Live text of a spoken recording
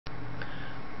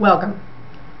Welcome.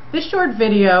 This short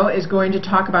video is going to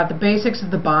talk about the basics of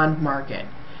the bond market.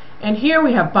 And here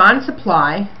we have bond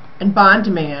supply and bond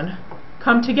demand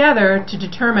come together to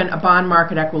determine a bond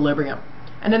market equilibrium.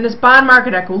 And in this bond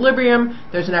market equilibrium,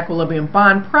 there's an equilibrium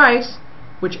bond price,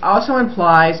 which also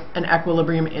implies an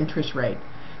equilibrium interest rate.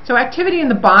 So activity in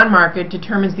the bond market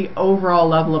determines the overall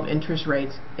level of interest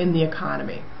rates in the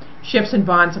economy. Shifts in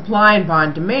bond supply and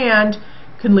bond demand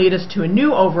can lead us to a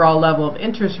new overall level of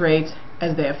interest rates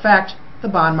as they affect the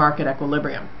bond market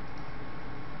equilibrium.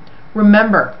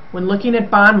 Remember, when looking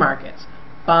at bond markets,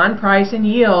 bond price and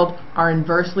yield are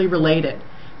inversely related.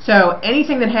 So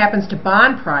anything that happens to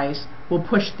bond price will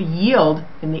push the yield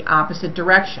in the opposite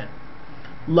direction.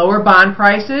 Lower bond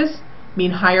prices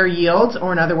mean higher yields,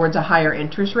 or in other words, a higher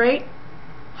interest rate.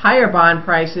 Higher bond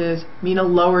prices mean a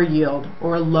lower yield,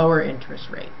 or a lower interest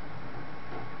rate.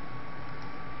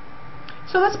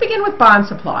 So let's begin with bond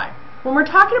supply. When we're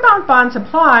talking about bond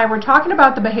supply, we're talking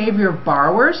about the behavior of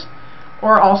borrowers,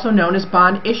 or also known as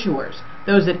bond issuers.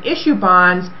 Those that issue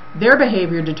bonds, their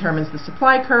behavior determines the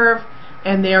supply curve,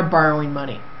 and they are borrowing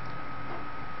money.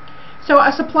 So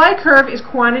a supply curve is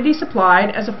quantity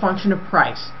supplied as a function of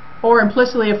price, or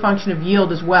implicitly a function of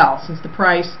yield as well, since the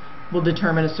price will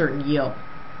determine a certain yield.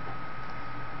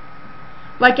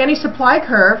 Like any supply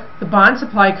curve, the bond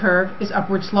supply curve is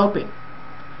upward sloping.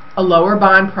 A lower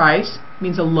bond price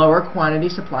means a lower quantity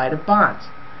supplied of bonds.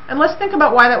 And let's think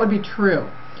about why that would be true.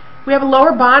 We have a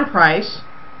lower bond price,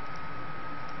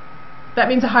 that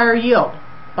means a higher yield.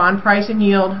 Bond price and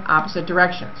yield, opposite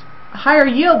directions. A higher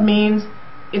yield means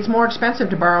it's more expensive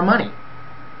to borrow money.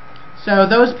 So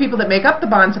those people that make up the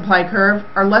bond supply curve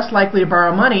are less likely to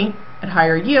borrow money at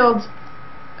higher yields,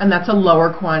 and that's a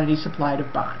lower quantity supplied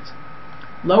of bonds.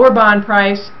 Lower bond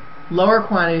price, lower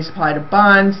quantity supplied of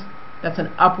bonds, that's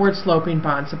an upward sloping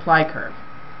bond supply curve.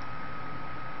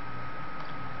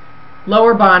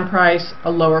 Lower bond price,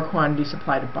 a lower quantity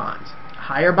supplied of bonds.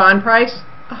 Higher bond price,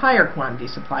 a higher quantity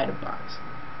supplied of bonds.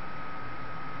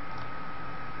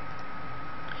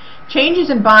 Changes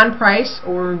in bond price,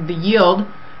 or the yield,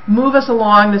 move us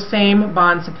along the same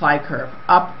bond supply curve,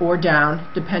 up or down,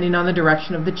 depending on the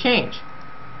direction of the change.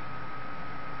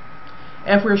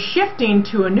 If we're shifting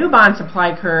to a new bond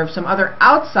supply curve, some other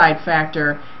outside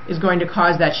factor is going to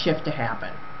cause that shift to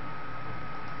happen.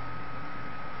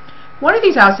 One of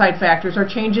these outside factors are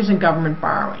changes in government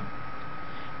borrowing.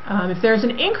 If there's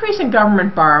an increase in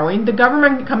government borrowing, the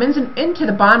government comes into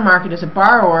the bond market as a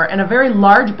borrower, and a very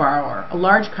large borrower, a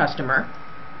large customer,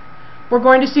 we're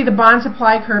going to see the bond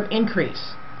supply curve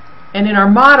increase. And in our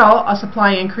model, a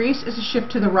supply increase is a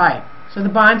shift to the right. So the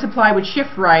bond supply would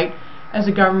shift right as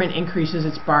the government increases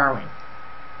its borrowing.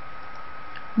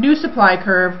 New supply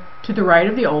curve to the right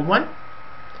of the old one.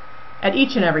 At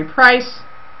each and every price,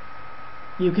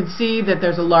 you can see that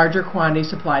there's a larger quantity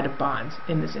supplied of bonds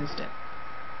in this instant.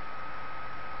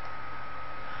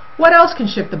 What else can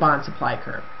shift the bond supply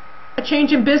curve? A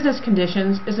change in business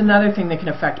conditions is another thing that can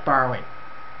affect borrowing.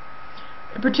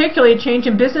 Particularly, a change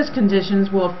in business conditions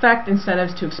will affect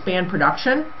incentives to expand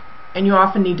production, and you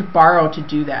often need to borrow to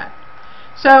do that.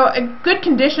 So good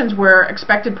conditions where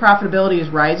expected profitability is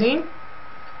rising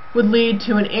would lead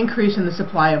to an increase in the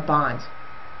supply of bonds.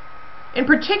 In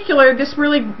particular,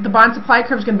 the bond supply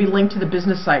curve is going to be linked to the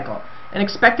business cycle. And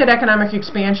expected economic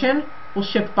expansion will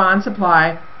shift bond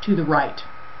supply to the right.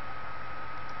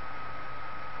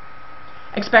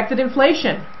 Expected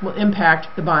inflation will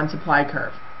impact the bond supply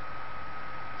curve.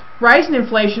 Rise in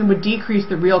inflation would decrease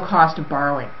the real cost of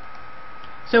borrowing.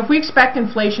 So if we expect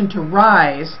inflation to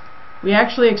rise, we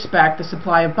actually expect the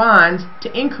supply of bonds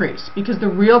to increase because the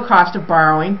real cost of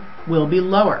borrowing will be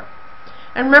lower.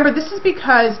 And remember, this is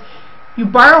because you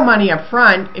borrow money up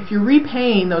front. If you're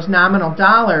repaying those nominal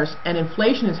dollars and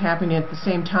inflation is happening at the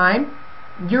same time,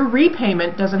 your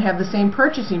repayment doesn't have the same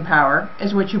purchasing power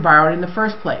as what you borrowed in the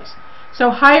first place. So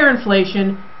higher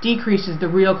inflation decreases the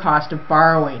real cost of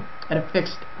borrowing at a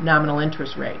fixed nominal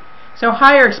interest rate. So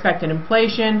higher expected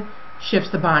inflation shifts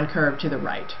the bond curve to the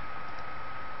right.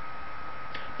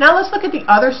 Now let's look at the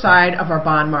other side of our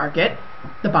bond market,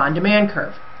 the bond demand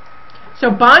curve.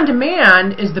 So bond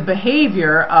demand is the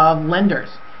behavior of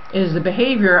lenders. It is the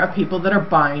behavior of people that are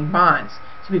buying bonds.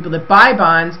 So people that buy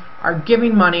bonds are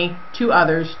giving money to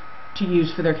others to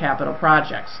use for their capital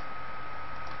projects.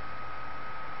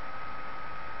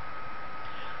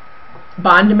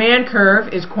 Bond demand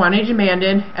curve is quantity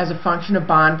demanded as a function of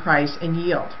bond price and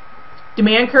yield.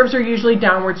 Demand curves are usually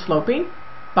downward sloping.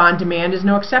 Bond demand is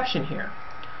no exception here.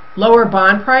 Lower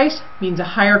bond price means a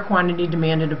higher quantity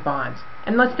demanded of bonds.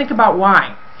 And let's think about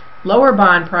why. Lower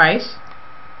bond price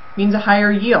means a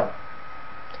higher yield.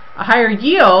 A higher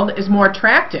yield is more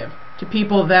attractive to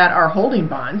people that are holding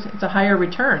bonds. It's a higher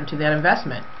return to that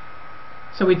investment.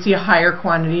 So we'd see a higher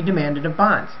quantity demanded of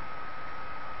bonds.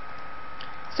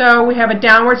 So we have a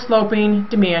downward sloping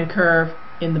demand curve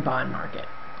in the bond market.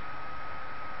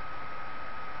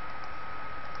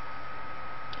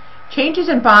 Changes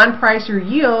in bond price or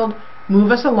yield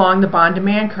move us along the bond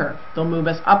demand curve. They'll move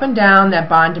us up and down that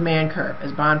bond demand curve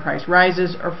as bond price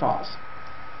rises or falls.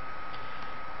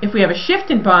 If we have a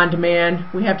shift in bond demand,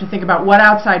 we have to think about what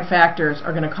outside factors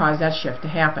are going to cause that shift to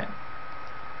happen.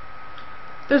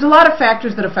 There's a lot of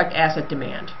factors that affect asset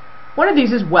demand. One of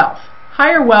these is wealth.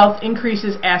 Higher wealth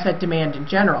increases asset demand in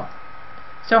general.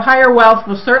 So higher wealth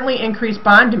will certainly increase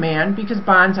bond demand because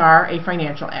bonds are a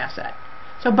financial asset.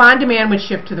 So bond demand would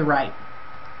shift to the right.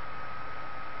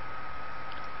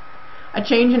 A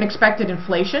change in expected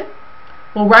inflation.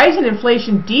 Well, rise in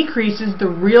inflation decreases the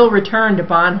real return to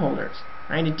bondholders.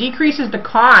 Right? It decreases the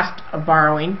cost of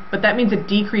borrowing, but that means it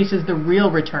decreases the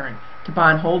real return to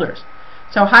bondholders.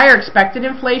 So higher expected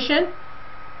inflation,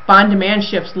 bond demand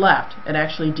shifts left. It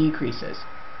actually decreases.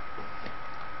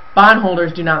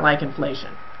 Bondholders do not like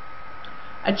inflation.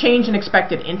 A change in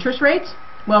expected interest rates.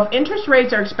 Well, if interest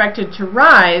rates are expected to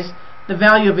rise, the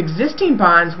value of existing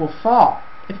bonds will fall.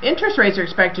 If interest rates are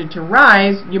expected to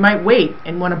rise, you might wait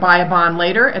and want to buy a bond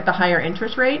later at the higher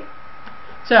interest rate.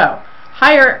 So,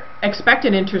 higher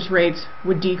expected interest rates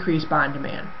would decrease bond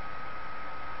demand.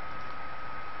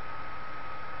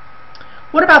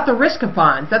 What about the risk of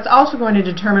bonds? That's also going to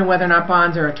determine whether or not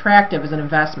bonds are attractive as an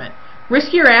investment.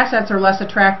 Riskier assets are less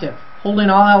attractive, holding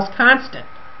all else constant.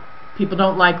 People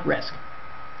don't like risk.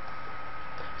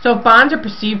 So if bonds are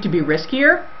perceived to be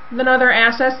riskier than other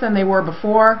assets than they were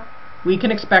before, we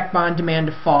can expect bond demand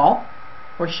to fall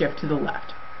or shift to the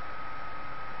left.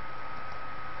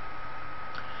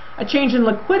 A change in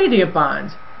liquidity of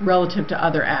bonds relative to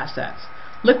other assets.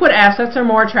 Liquid assets are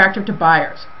more attractive to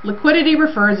buyers. Liquidity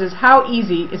refers to how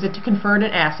easy is it to convert an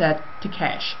asset to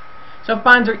cash. So if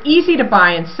bonds are easy to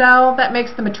buy and sell, that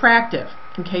makes them attractive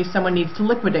in case someone needs to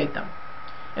liquidate them.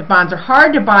 If bonds are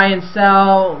hard to buy and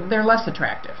sell, they're less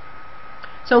attractive.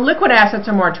 So liquid assets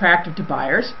are more attractive to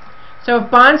buyers. So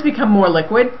if bonds become more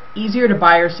liquid, easier to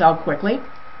buy or sell quickly,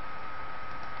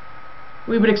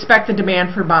 we would expect the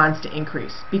demand for bonds to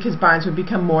increase because bonds would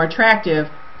become more attractive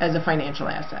as a financial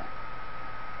asset.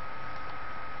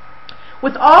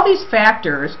 With all these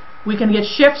factors, we can get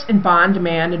shifts in bond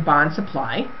demand and bond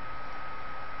supply.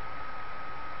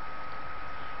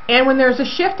 And when there's a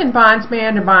shift in bond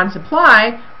demand and bond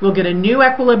supply, we'll get a new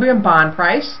equilibrium bond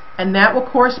price, and that will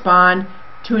correspond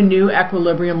to a new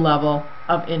equilibrium level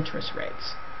of interest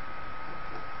rates.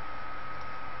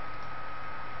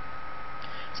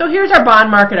 So here's our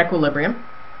bond market equilibrium.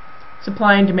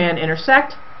 Supply and demand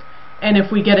intersect, and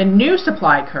if we get a new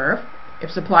supply curve,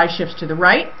 if supply shifts to the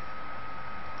right,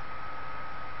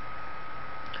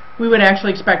 we would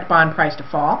actually expect bond price to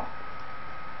fall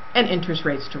and interest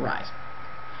rates to rise.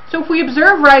 So if we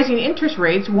observe rising interest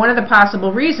rates, one of the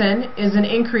possible reasons is an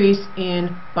increase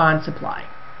in bond supply.